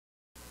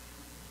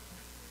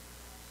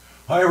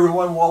Hi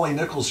everyone, Wally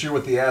Nichols here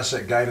with the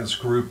Asset Guidance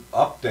Group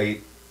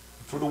update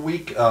for the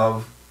week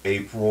of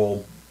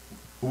April,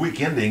 week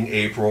ending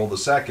April the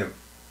 2nd.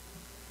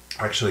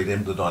 Actually, it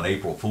ended on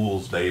April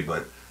Fool's Day,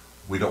 but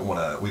we don't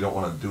want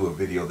to do a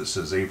video that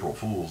says April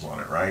Fools on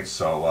it, right?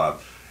 So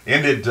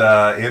ended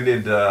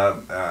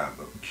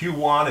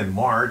Q1 in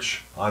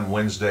March on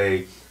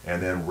Wednesday,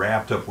 and then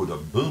wrapped up with a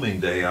booming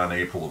day on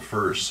April the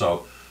 1st.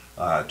 So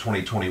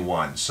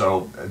 2021.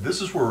 So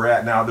this is where we're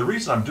at now. The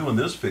reason I'm doing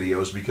this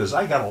video is because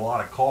I got a lot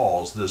of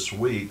calls this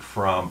week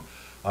from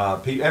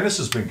people, and this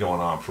has been going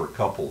on for a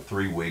couple,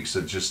 3 weeks.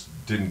 I just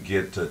didn't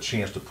get a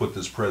chance to put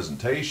this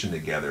presentation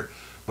together.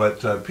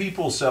 But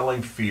people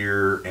selling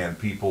fear and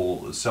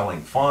people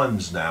selling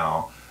funds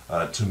now.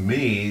 To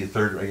me,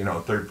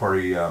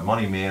 third-party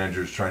money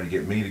managers trying to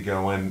get me to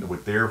go in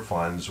with their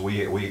funds.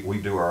 We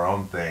do our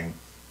own thing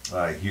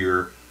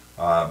here.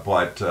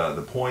 But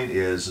the point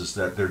is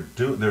that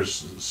they're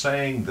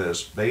saying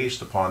this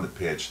based upon the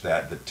pitch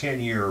that the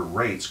 10-year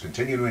rates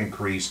continue to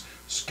increase,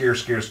 scare,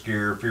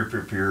 fear,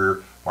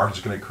 fear, market's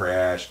going to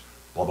crash,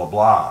 blah blah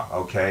blah.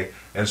 Okay,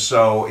 and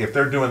so if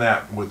they're doing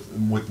that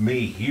with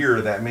me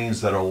here, that means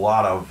that a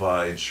lot of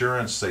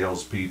insurance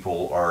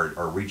salespeople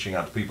are reaching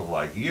out to people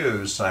like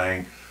you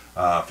saying,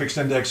 fixed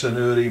index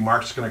annuity,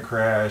 market's going to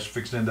crash.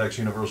 Fixed index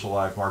universal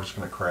life, market's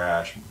going to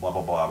crash. Blah,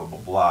 blah, blah, blah, blah,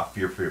 blah.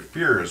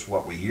 Fear is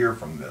what we hear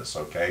from this,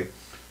 okay?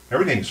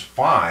 Everything's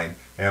fine,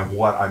 and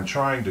what I'm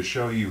trying to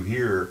show you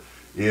here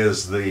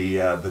is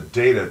the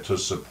data to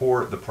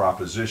support the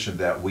proposition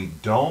that we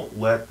don't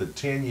let the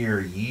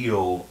 10-year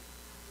yield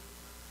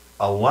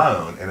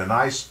alone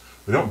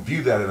we don't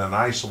view that in an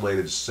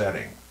isolated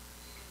setting.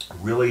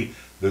 Really,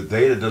 the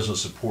data doesn't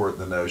support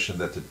the notion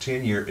that the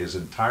 10-year is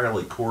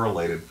entirely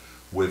correlated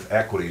with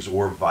equities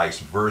or vice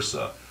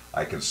versa.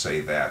 I can say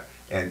that.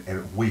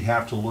 And we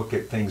have to look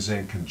at things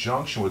in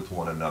conjunction with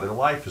one another.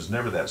 Life is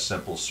never that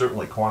simple.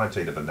 Certainly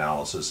quantitative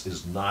analysis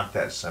is not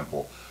that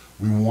simple.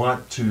 We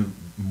want to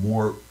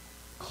more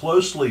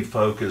closely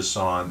focus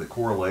on the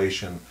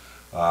correlation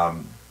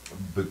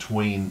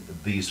between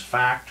these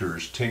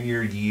factors,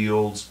 10-year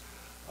yields,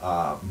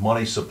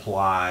 money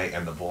supply,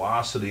 and the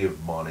velocity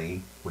of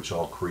money, which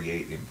all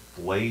create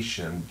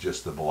inflation.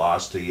 Just the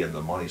velocity and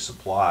the money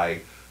supply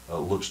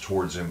looks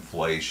towards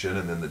inflation.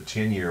 And then the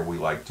 10-year, we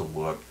like to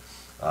look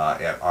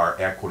at our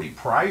equity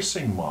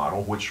pricing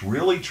model, which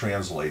really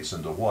translates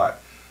into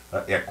what?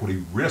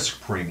 Equity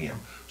risk premium.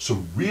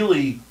 So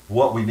really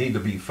what we need to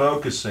be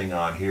focusing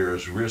on here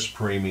is risk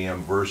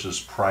premium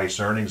versus price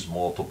earnings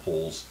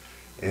multiples,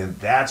 and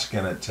that's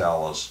going to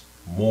tell us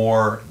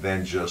more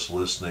than just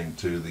listening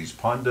to these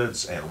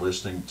pundits and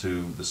listening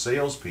to the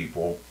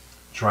salespeople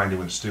trying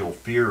to instill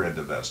fear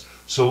into this.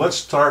 So let's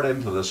start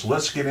into this.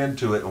 Let's get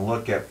into it and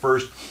look at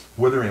first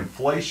whether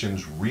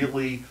inflation's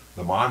really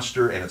the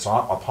monster and it's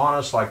upon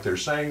us like they're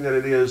saying that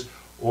it is,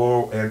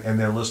 and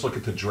then let's look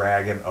at the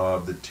dragon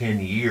of the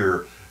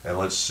 10-year, and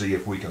let's see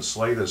if we can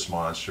slay this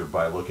monster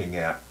by looking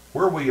at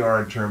where we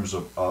are in terms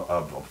of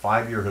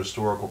 5-year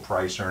historical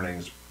price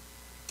earnings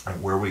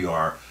and where we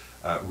are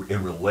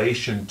in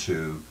relation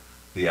to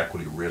the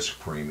equity risk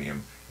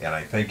premium. And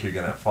I think you're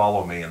going to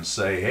follow me and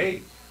say,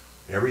 hey,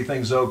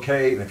 everything's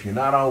okay, and if you're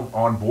not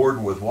on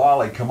board with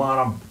Wally, come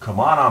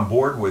on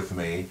board with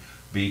me,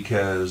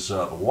 because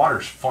the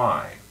water's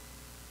fine.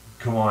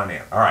 Come on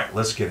in. All right,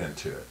 let's get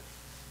into it.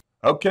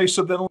 Okay,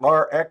 so then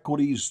are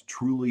equities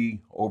truly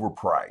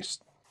overpriced?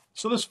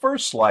 So this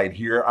first slide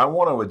here, I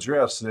want to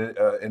address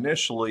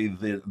initially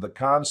the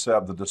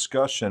concept, the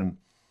discussion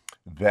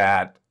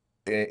that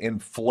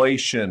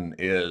inflation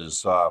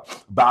is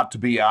about to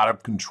be out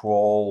of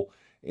control,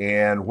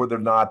 and whether or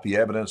not the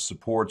evidence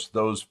supports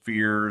those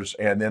fears.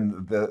 And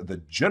then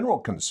the general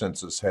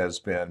consensus has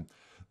been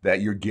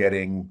that you're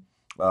getting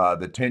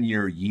the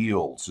 10-year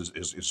yields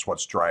is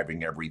what's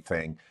driving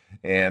everything.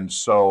 And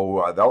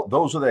so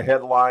those are the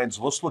headlines.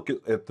 Let's look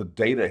at the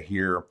data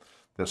here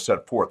that's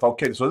set forth.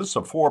 Okay, so this is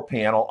a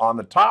 4-panel. On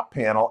the top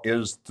panel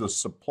is the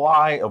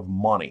supply of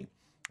money.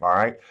 All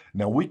right,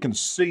 now we can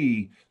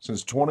see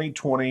since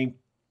 2020,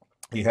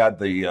 you had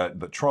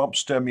the Trump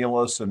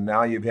stimulus, and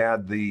now you've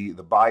had the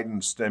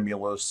Biden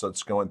stimulus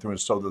that's going through. And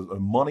so the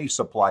money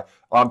supply,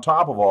 on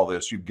top of all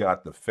this, you've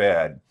got the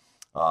Fed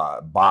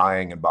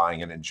buying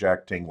and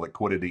injecting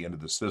liquidity into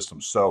the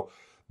system. So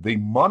the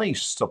money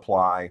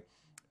supply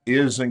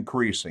is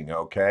increasing,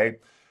 okay?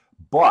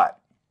 But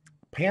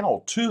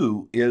panel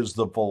 2 is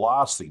the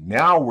velocity.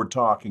 Now we're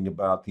talking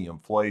about the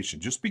inflation.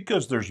 Just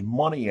because there's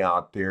money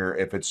out there,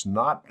 if it's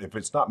not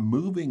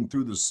moving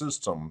through the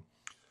system,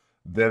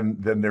 then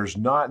there's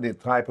not the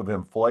type of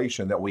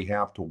inflation that we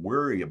have to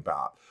worry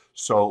about.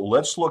 So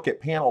let's look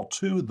at panel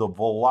 2, the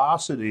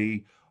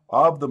velocity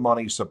of the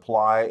money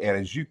supply. And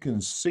as you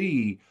can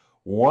see,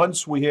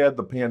 once we had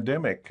the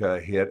pandemic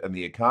hit and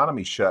the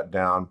economy shut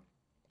down,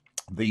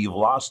 the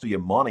velocity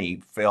of money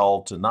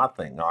fell to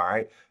nothing, all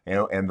right?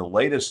 And the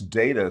latest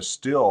data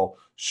still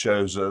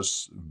shows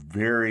us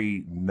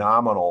very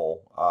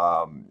nominal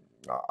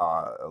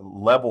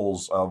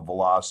levels of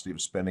velocity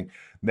of spending.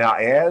 Now,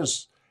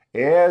 as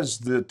As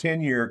the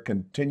 10-year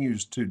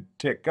continues to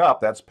tick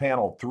up, that's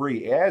panel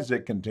 3, as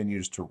it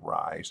continues to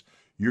rise,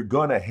 you're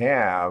going to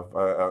have,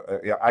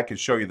 I could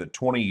show you the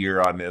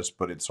 20-year on this,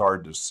 but it's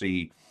hard to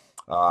see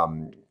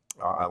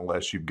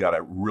unless you've got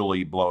it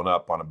really blown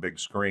up on a big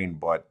screen.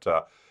 But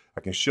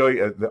I can show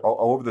you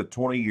over the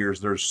 20 years,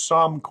 there's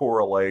some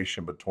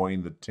correlation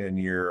between the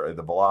 10-year,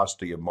 the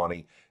velocity of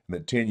money, and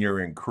the 10-year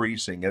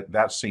increasing.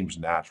 That seems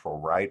natural,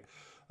 right?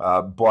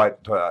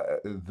 But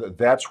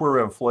that's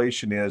where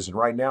inflation is. And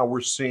right now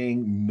we're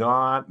seeing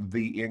not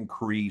the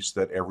increase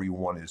that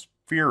everyone is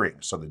fearing.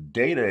 So the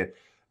data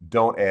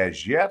don't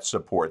as yet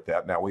support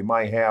that. Now we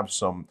might have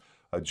some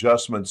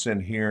adjustments in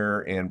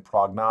here in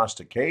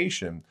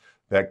prognostication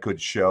that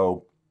could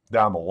show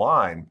down the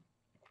line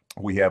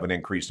we have an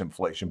increased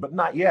inflation, but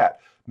not yet.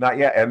 Not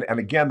yet. And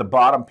again, the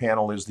bottom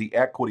panel is the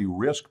equity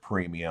risk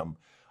premium.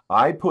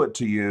 I put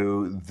to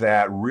you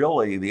that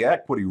really the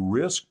equity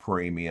risk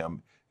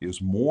premium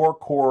is more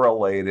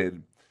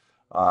correlated.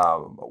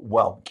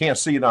 Well, can't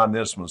see it on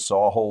this one,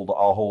 so I'll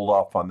hold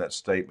off on that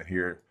statement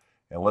here,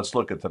 and let's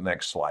look at the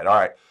next slide. All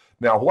right.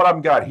 Now, what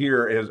I've got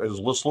here is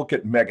let's look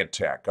at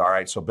megatech. All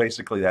right. So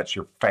basically, that's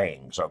your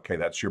FANGs. Okay,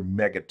 that's your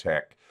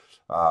megatech.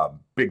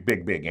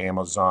 Big,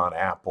 Amazon,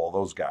 Apple,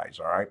 those guys,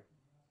 all right?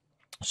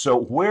 So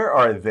where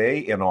are they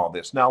in all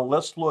this? Now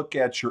let's look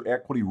at your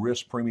equity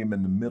risk premium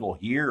in the middle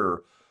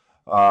here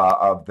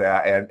of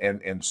that.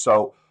 And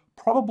so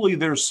probably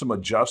there's some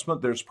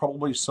adjustment. There's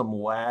probably some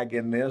lag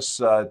in this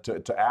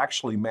to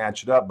actually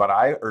match it up. But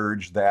I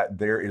urge that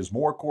there is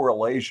more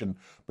correlation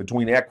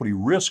between equity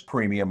risk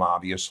premium,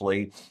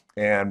 obviously,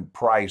 and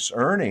price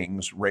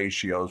earnings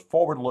ratios,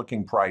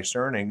 forward-looking price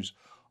earnings.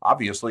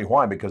 Obviously,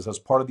 why? Because that's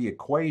part of the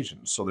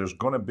equation. So there's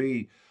going to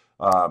be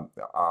a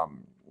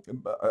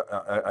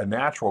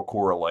natural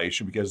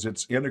correlation because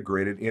it's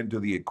integrated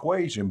into the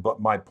equation. But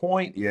my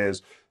point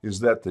is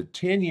that the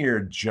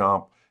 10-year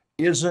jump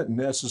isn't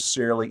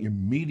necessarily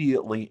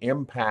immediately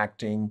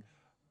impacting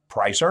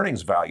price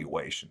earnings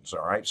valuations.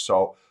 All right.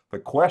 So the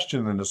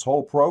question in this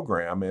whole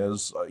program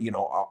is,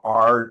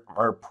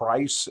 are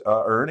price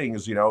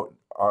earnings,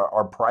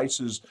 are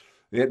prices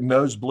at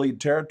nosebleed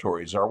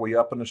territories? Are we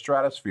up in the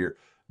stratosphere?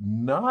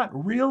 Not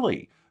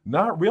really.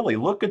 Not really.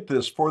 Look at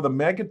this for the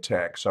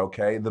megatechs,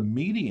 okay? The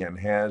median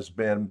has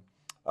been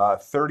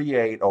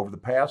 38 over the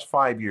past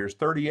 5 years,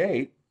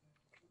 38.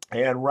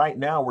 And right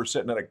now we're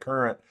sitting at a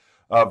current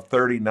of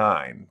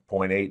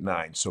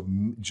 39.89. So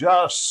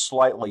just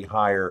slightly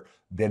higher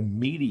than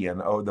median,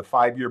 or the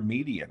 5-year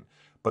median.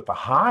 But the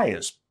high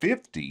is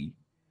 50.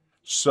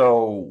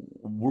 So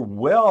we're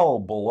well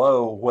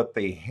below what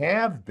they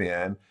have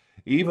been,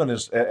 even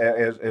as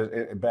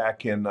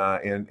back in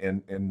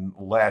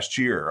last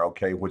year,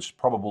 okay, which is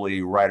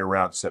probably right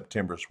around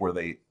September is where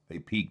they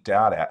peaked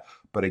out at.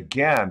 But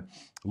again,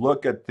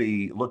 look at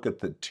the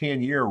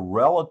 10-year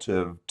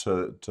relative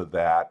to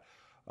that,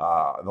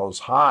 those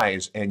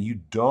highs, and you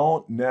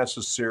don't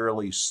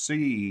necessarily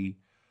see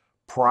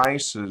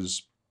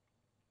prices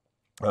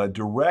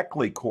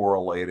directly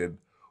correlated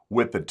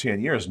with the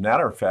 10 years. As a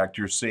matter of fact,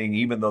 you're seeing,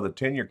 even though the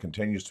 10-year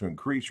continues to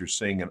increase, you're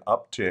seeing an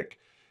uptick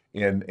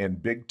in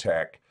big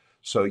tech.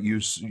 So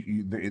there's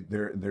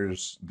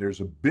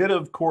a bit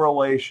of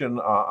correlation,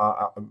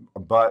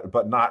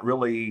 but not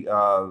really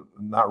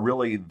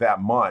that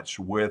much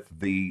with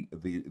the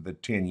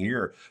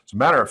 10-year. As a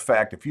matter of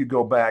fact, if you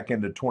go back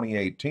into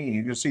 2018,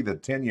 you can see the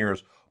 10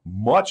 years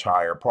much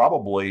higher.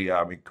 Probably,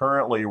 I mean,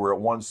 currently we're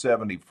at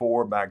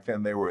 174. Back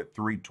then they were at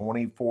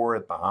 324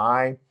 at the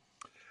high.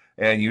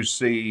 And you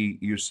see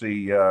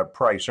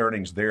price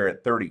earnings there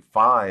at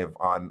 35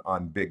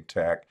 on big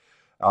tech.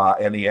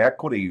 And the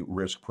equity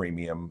risk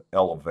premium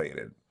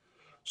elevated.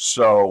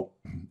 So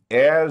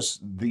as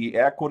the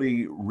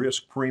equity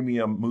risk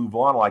premium move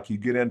on, like you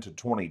get into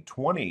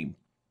 2020,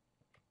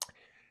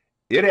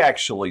 it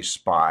actually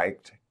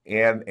spiked,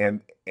 and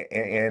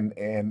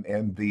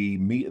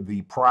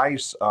the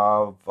price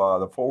of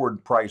the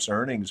forward price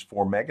earnings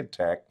for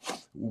megatech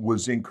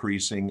was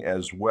increasing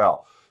as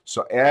well.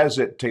 So as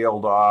it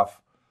tailed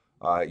off,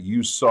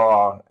 you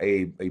saw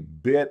a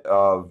bit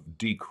of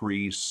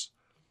decrease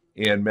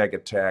in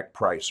megatech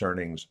price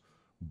earnings,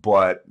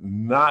 but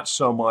not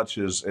so much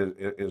as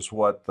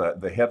what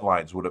the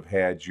headlines would have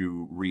had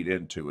you read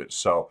into it.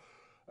 So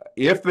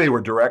if they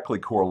were directly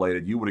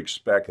correlated, you would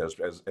expect as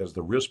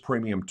the risk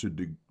premium to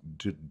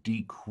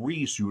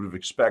decrease, you would have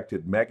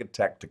expected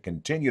megatech to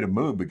continue to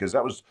move, because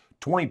that was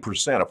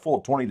 20%, a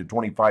full 20 to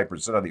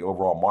 25% of the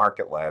overall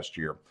market last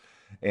year.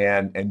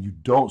 And you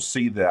don't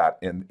see that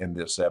in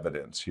this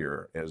evidence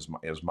here, is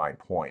my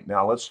point.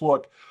 Now let's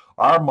look.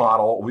 Our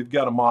model, we've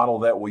got a model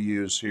that we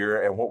use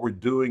here, and what we're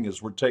doing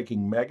is we're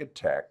taking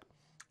megatech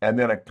and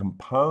then a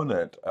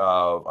component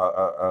of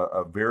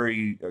a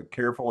very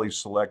carefully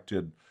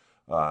selected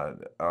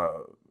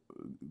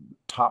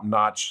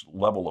top-notch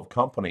level of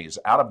companies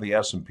out of the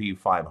S&P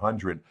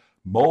 500,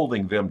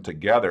 molding them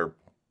together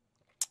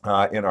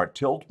in our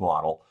tilt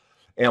model.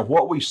 And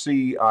what we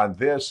see on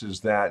this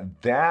is that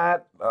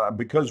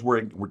because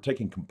we're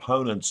taking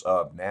components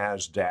of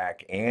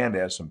NASDAQ and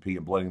S&P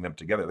and blending them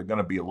together, they're going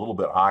to be a little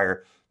bit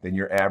higher than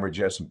your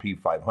average S&P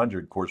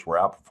 500. Of course, we're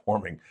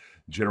outperforming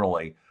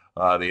generally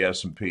the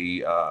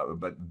S&P,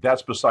 but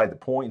that's beside the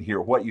point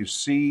here. What you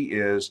see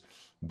is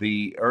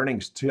the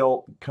earnings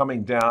tilt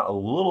coming down a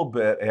little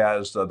bit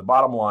as the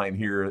bottom line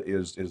here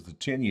is the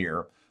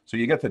 10-year. So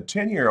you get the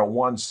 10-year at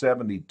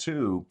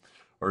 172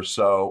 or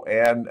so,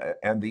 and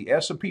the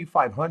S&P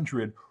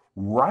 500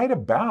 right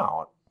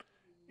about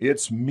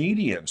its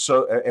median.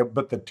 So,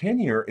 but the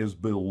 10-year is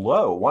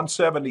below.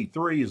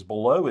 173 is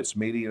below its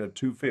median of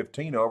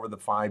 215 over the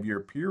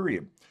 5-year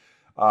period.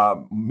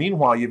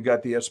 Meanwhile, you've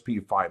got the S&P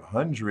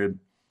 500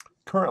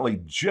 currently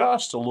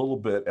just a little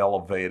bit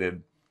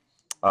elevated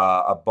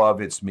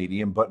above its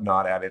median, but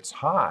not at its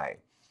high.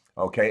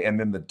 Okay, and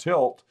then the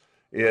tilt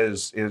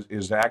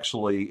is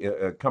actually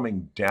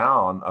coming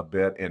down a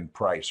bit in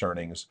price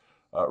earnings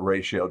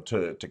ratio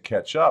to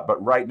catch up.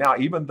 But right now,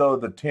 even though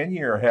the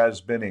 10-year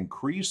has been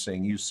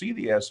increasing, you see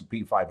the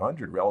S&P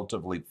 500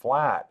 relatively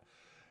flat.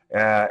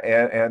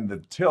 And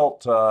the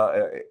tilt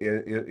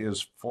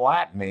is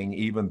flattening,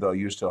 even though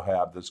you still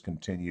have this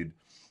continued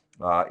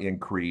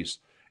increase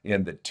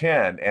in the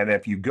 10. And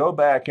if you go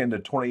back into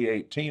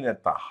 2018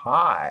 at the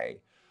high,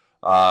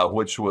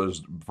 which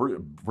was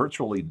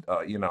virtually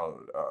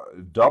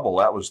double.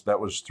 That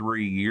was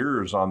 3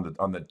 years on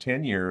the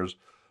 10 years,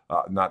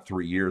 not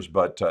 3 years,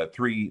 but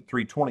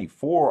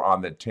 324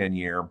 on the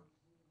 10-year.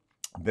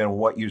 Then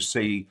what you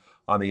see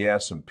on the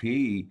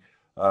S&P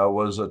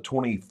was a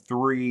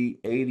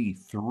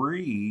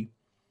 2383,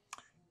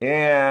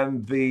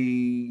 and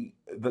the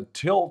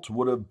tilt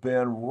would have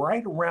been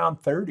right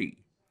around 30.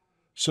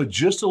 So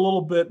just a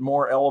little bit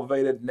more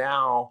elevated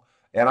now.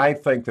 And I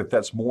think that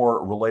that's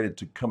more related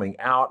to coming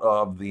out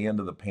of the end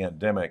of the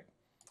pandemic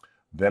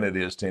than it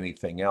is to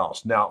anything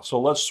else. Now, so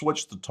let's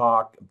switch the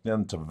talk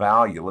then to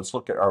value. Let's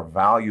look at our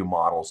value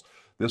models.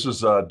 This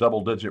is a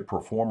double-digit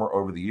performer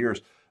over the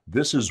years.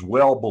 This is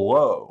well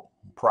below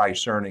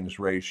price earnings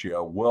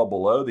ratio, well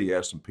below the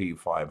S&P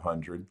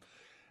 500.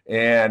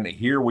 And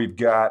here we've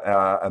got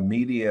a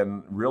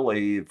median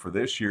really for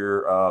this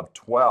year of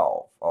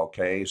 12.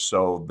 Okay,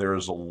 so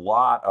there's a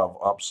lot of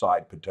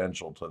upside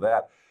potential to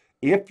that.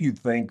 If you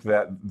think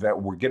that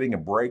we're getting a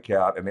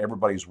breakout and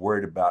everybody's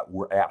worried about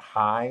we're at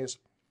highs,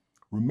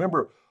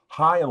 remember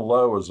high and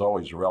low is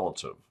always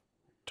relative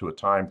to a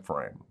time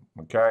frame.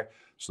 Okay,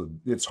 so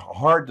it's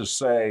hard to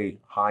say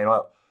high and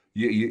low.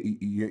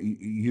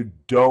 You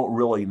don't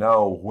really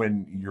know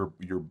when you're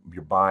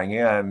buying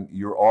in.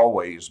 You're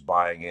always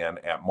buying in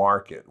at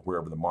market,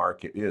 wherever the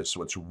market is.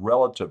 So it's a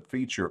relative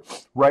feature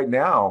right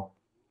now,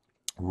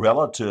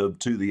 relative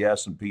to the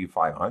S&P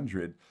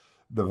 500.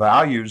 The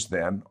values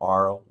then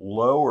are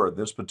lower.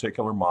 This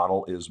particular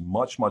model is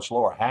much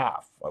lower,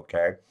 half,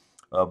 okay,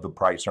 of the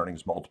price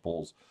earnings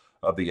multiples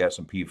of the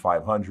S&P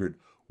 500.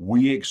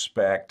 We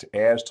expect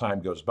as time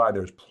goes by,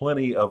 there's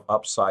plenty of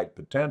upside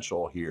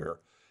potential here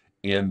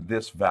in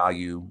this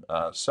value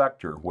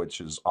sector, which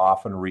is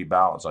often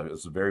rebalanced. I mean,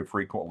 it's very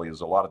frequently,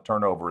 there's a lot of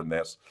turnover in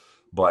this,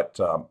 but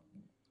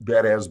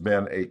that has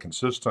been a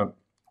consistent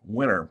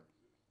winner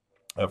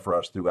for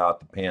us throughout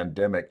the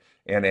pandemic.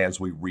 And as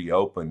we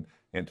reopen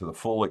into the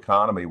full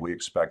economy, we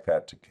expect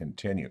that to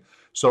continue.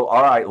 So,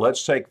 all right,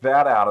 let's take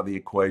that out of the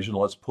equation.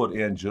 Let's put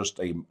in just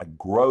a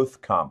growth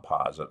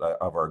composite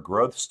of our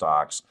growth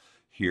stocks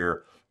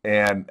here.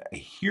 And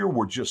here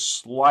we're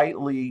just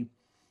slightly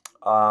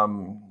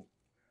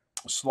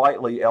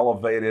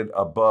elevated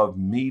above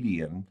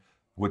median,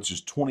 which is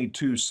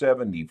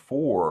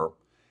 2274,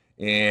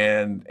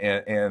 and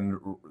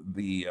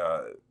the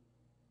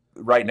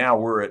right now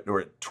we're at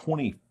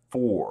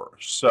 24.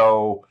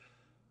 So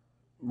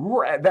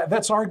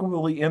that's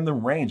arguably in the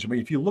range. I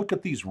mean, if you look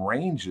at these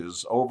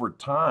ranges over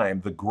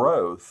time, the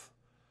growth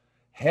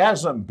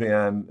hasn't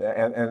been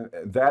and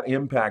that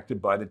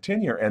impacted by the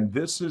 10-year, and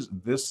this is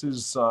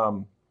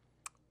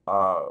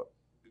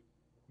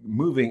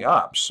moving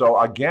up. So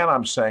again,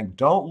 I'm saying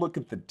don't look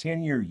at the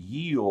 10-year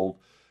yield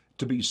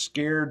to be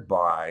scared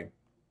by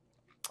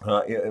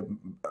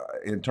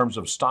in terms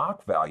of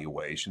stock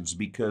valuations,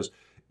 because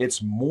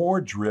it's more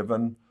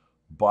driven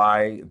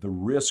by the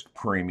risk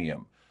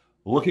premium.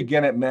 Look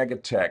again at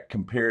Megatech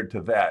compared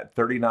to that,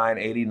 39,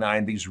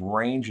 89, these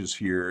ranges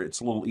here.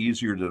 It's a little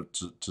easier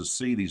to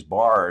see these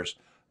bars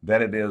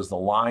than it is the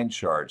line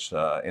charts,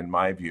 in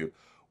my view.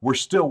 We're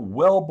still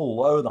well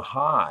below the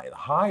high. The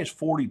high is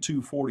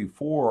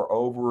 42.44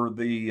 over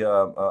the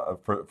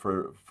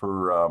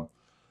for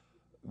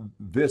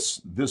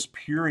this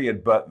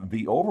period, but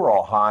the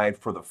overall high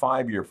for the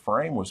 5-year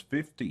frame was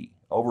 50,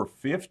 over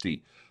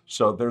 50.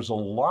 So there's a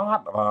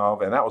lot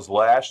of, and that was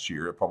last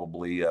year,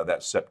 probably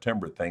that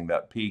September thing,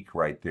 that peak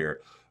right there.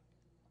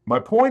 My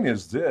point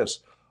is this: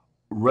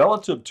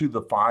 relative to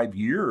the 5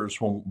 years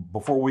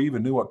before we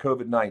even knew what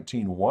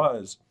COVID-19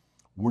 was,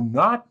 we're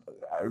not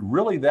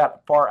really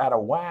that far out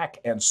of whack,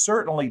 and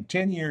certainly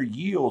 10-year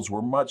yields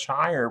were much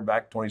higher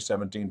back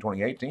 2017,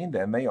 2018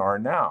 than they are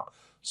now.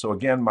 So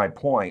again, my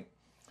point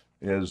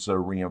is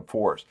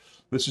reinforced.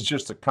 This is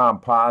just a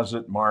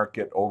composite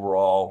market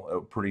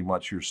overall. Pretty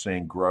much you're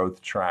seeing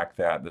growth track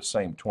that, the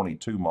same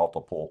 22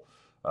 multiple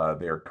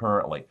there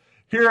currently.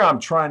 Here I'm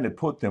trying to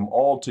put them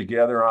all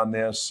together on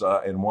this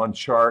in one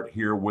chart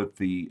here with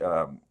the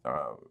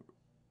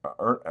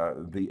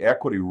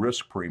equity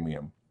risk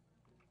premium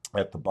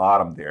at the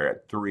bottom there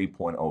at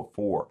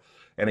 3.04.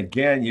 And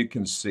again, you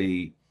can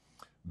see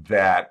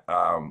that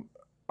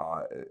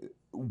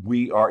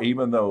we are,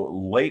 even though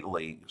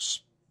lately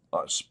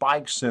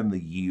spikes in the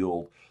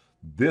yield,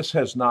 this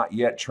has not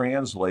yet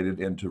translated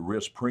into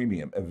risk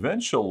premium.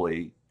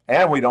 Eventually,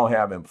 and we don't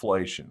have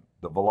inflation.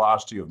 The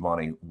velocity of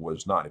money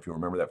was not, if you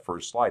remember that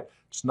first slide,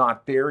 it's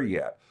not there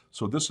yet.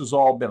 So this has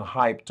all been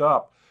hyped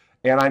up.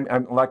 And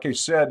I'm like I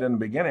said in the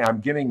beginning, I'm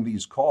getting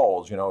these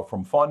calls,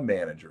 from fund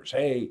managers.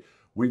 Hey,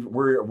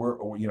 we're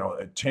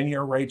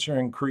 10-year rates are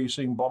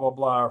increasing, blah, blah,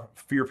 blah,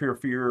 fear, fear,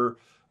 fear.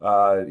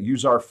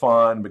 Use our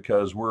fund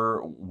because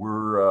we're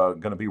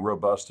going to be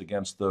robust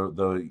against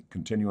the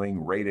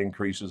continuing rate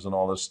increases and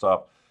all this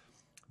stuff.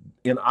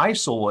 In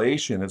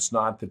isolation, it's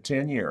not the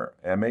 10-year,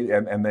 and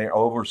they're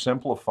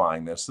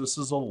oversimplifying this. This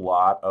is a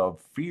lot of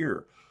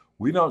fear.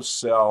 We don't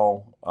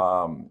sell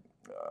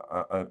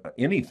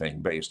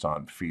anything based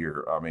on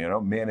fear. I mean, I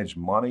don't manage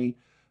money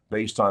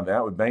based on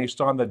that,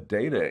 based on the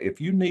data. If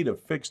you need a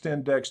fixed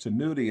indexed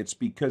annuity, it's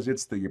because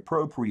it's the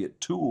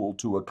appropriate tool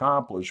to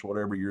accomplish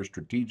whatever your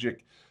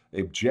strategic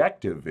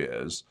objective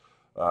is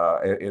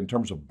in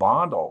terms of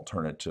bond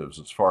alternatives,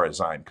 as far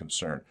as I'm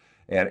concerned.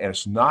 And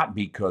it's not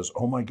because,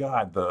 oh my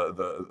God,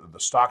 the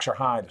stocks are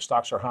high,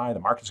 the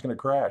market's going to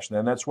crash. And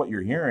then that's what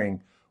you're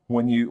hearing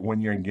when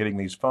you're getting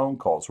these phone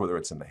calls, whether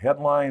it's in the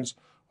headlines,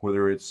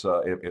 whether it's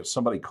if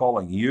somebody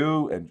calling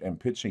you and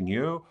pitching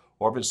you,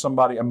 or if it's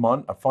somebody,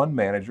 a fund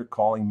manager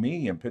calling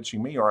me and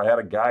pitching me, or I had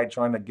a guy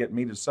trying to get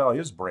me to sell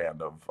his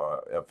brand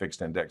of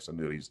fixed index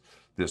annuities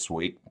this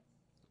week.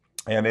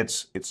 And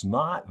it's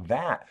not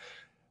that.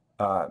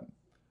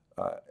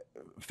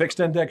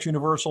 Fixed index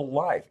universal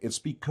life, it's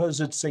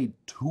because it's a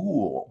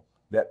tool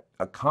that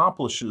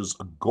accomplishes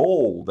a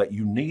goal that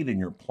you need in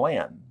your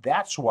plan.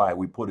 That's why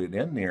we put it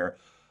in there.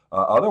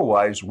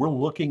 Otherwise, we're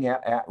looking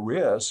at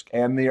risk,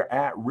 and they're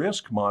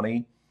at-risk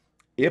money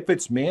if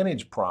it's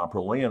managed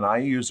properly. And I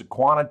use a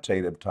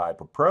quantitative type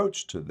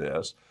approach to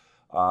this,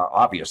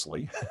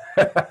 obviously,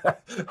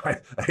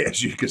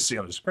 as you can see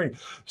on the screen.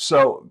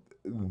 So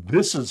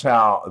this is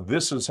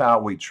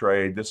how we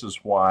trade. This is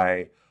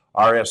why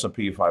our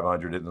S&P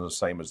 500 isn't the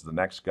same as the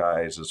next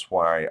guys. It's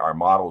why our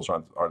models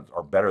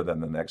are better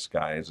than the next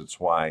guys. It's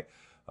why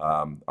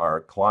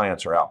our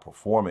clients are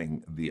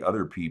outperforming the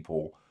other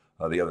people,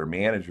 the other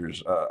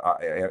managers,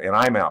 and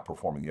I'm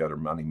outperforming the other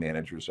money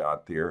managers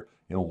out there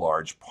in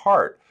large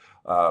part.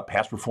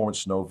 Past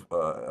performance, no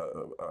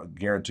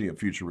guarantee of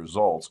future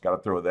results. Got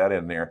to throw that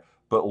in there.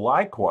 But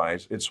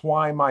likewise, it's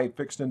why my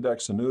fixed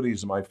index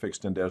annuities and my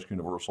fixed index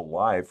universal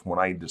life, when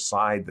I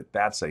decide that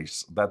that's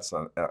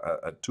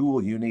a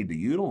tool you need to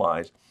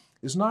utilize,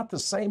 is not the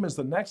same as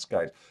the next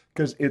guys,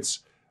 because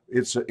it's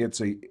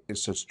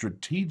a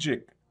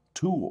strategic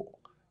tool,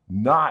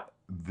 not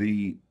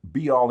the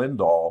be-all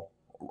end-all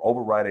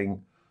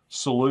overriding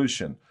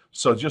solution.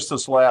 So just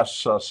this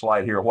last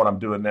slide here, what I'm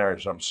doing there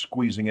is I'm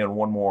squeezing in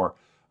one more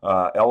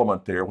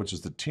element there, which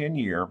is the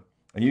 10-year.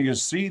 And you can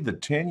see the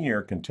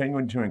 10-year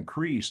continuing to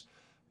increase,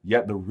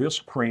 yet the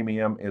risk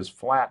premium is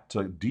flat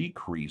to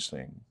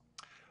decreasing.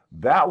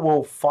 That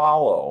will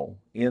follow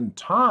in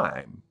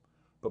time,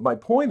 but my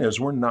point is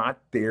we're not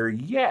there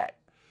yet.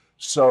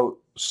 So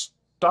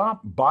stop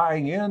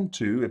buying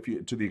into,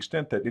 to the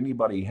extent that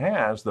anybody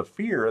has, the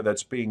fear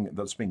that's being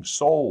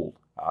sold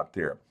out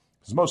there.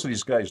 Because most of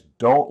these guys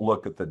don't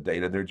look at the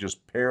data; they're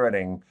just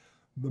parroting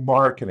the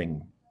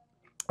marketing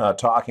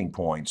talking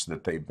points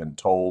that they've been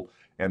told.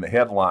 And the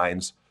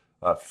headlines,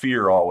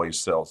 fear always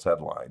sells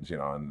headlines,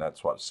 and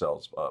that's what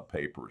sells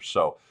papers.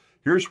 So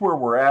here's where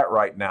we're at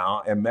right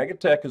now. And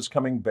Megatech is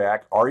coming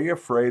back. Are you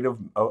afraid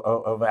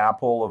of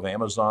Apple, of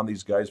Amazon,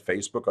 these guys,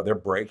 Facebook? Are they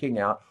breaking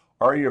out?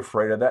 Are you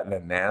afraid of that? And the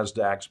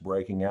NASDAQ's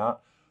breaking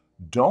out?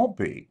 Don't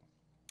be.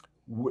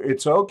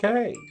 It's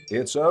okay.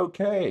 It's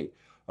okay.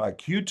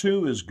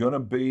 Q2 is going to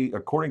be,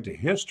 according to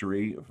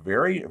history,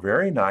 very,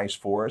 very nice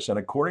for us. And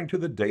according to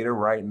the data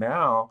right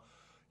now,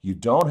 you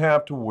don't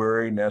have to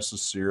worry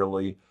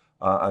necessarily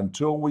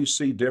until we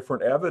see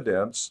different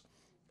evidence.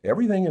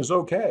 Everything is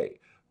okay.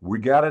 We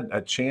got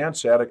a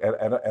chance at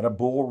a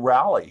bull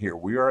rally here.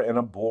 We are in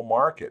a bull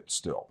market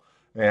still.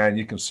 And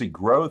you can see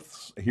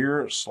growth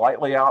here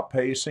slightly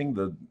outpacing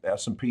the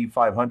S&P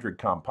 500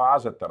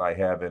 composite that I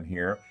have in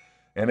here.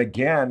 And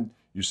again,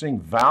 you're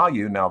seeing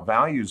value. Now,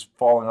 value's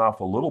falling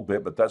off a little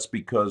bit, but that's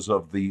because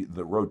of the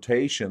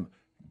rotation.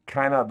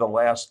 Kind of the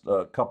last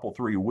couple,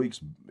 3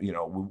 weeks,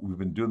 we've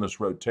been doing this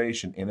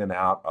rotation in and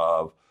out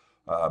of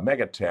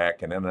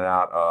Megatech and in and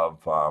out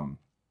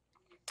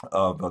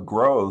of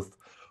growth.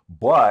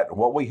 But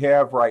what we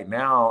have right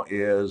now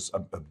is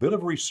a bit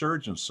of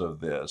resurgence of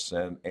this.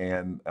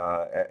 And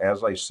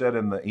as I said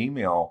in the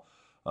email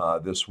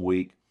this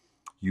week,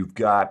 you've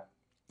got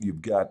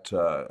you've got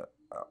a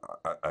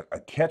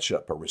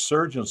catch-up, a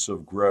resurgence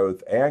of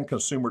growth and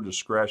consumer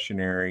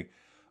discretionary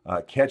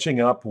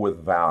catching up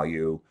with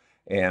value.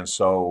 And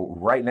so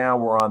right now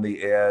we're on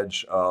the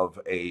edge of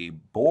a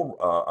bull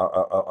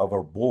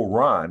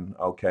run,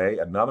 okay,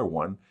 another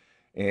one.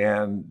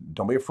 And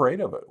don't be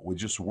afraid of it. We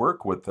just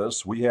work with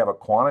this. We have a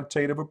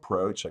quantitative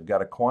approach. I've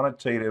got a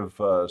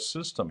quantitative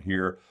system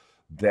here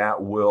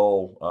that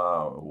we're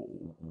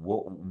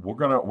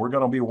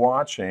gonna be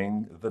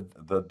watching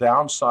the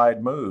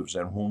downside moves,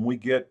 and when we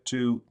get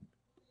to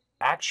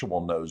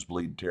actual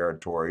nosebleed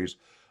territories,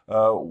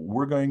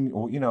 we're going,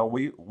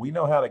 we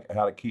know how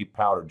to keep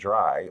powder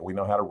dry. We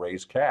know how to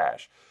raise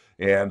cash,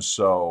 and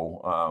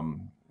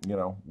so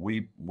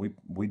we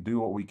do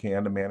what we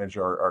can to manage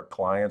our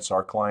clients.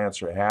 Our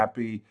clients are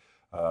happy.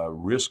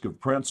 Risk of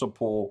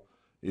principal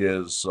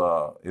is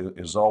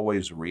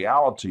always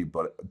reality,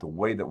 but the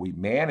way that we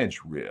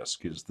manage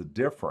risk is the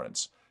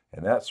difference,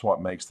 and that's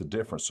what makes the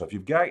difference. So if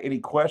you've got any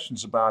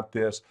questions about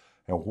this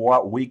and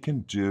what we can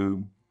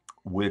do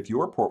with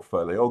your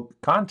portfolio,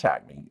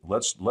 contact me.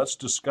 Let's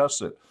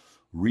discuss it.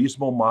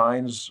 Reasonable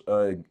minds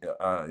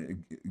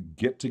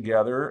get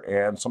together,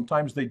 and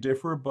sometimes they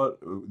differ, but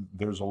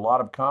there's a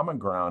lot of common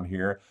ground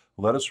here.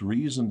 Let us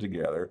reason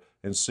together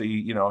and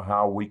see,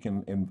 how we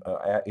can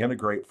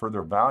integrate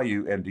further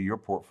value into your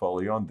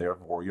portfolio and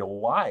therefore your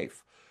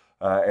life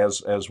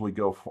as we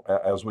go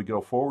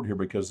forward here,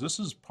 because this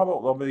is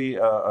probably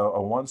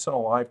a once in a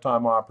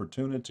lifetime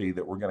opportunity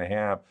that we're going to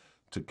have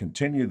to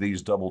continue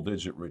these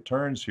double-digit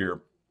returns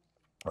here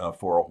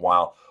for a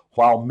while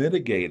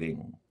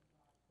mitigating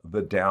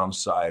the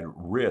downside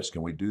risk.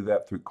 And we do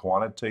that through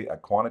a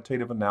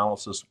quantitative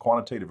analysis,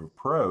 quantitative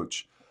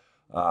approach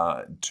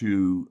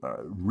to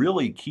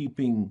really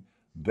keeping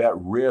that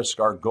risk.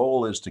 Our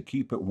goal is to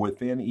keep it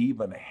within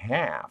even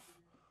half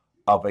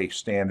of a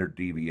standard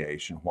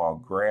deviation while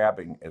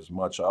grabbing as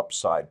much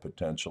upside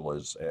potential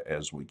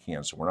as we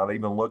can. So we're not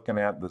even looking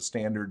at the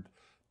standard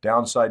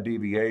downside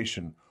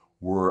deviation.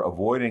 We're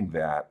avoiding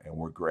that, and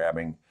we're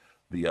grabbing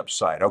the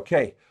upside.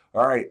 Okay,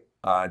 all right.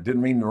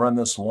 Didn't mean to run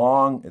this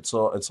long. It's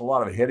a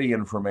lot of heady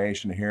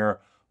information here,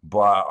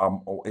 but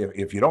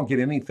if you don't get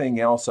anything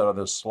else out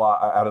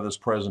of this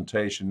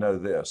presentation, know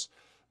this: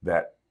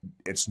 that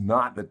it's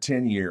not the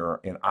 10-year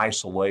in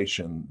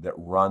isolation that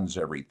runs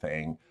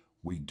everything.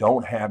 We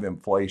don't have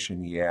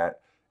inflation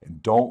yet,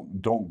 and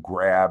don't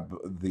grab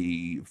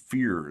the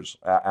fears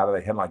out of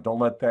the headline. Don't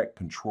let that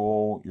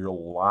control your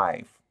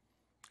life.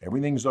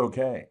 Everything's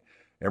okay.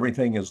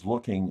 Everything is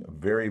looking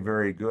very,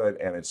 very good,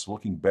 and it's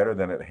looking better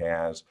than it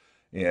has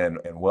in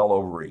well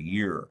over a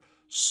year.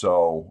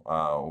 So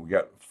we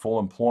got full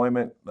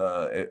employment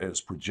is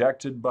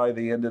projected by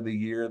the end of the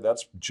year.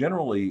 That's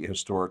generally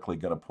historically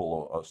going to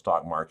pull a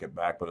stock market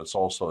back, but it's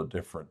also a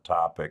different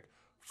topic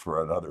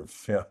for another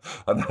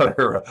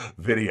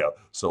video.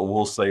 So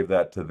we'll save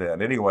that to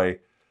then. Anyway,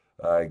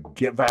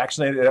 get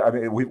vaccinated. I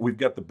mean, we've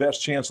got the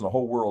best chance in the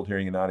whole world here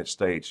in the United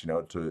States,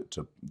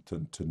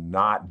 to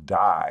not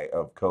die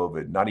of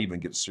COVID, not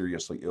even get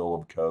seriously ill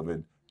of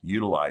COVID.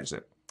 Utilize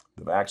it.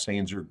 The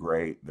vaccines are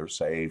great. They're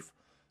safe.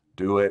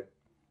 Do it.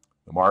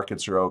 The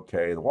markets are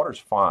okay. The water's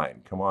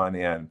fine. Come on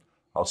in.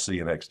 I'll see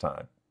you next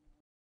time.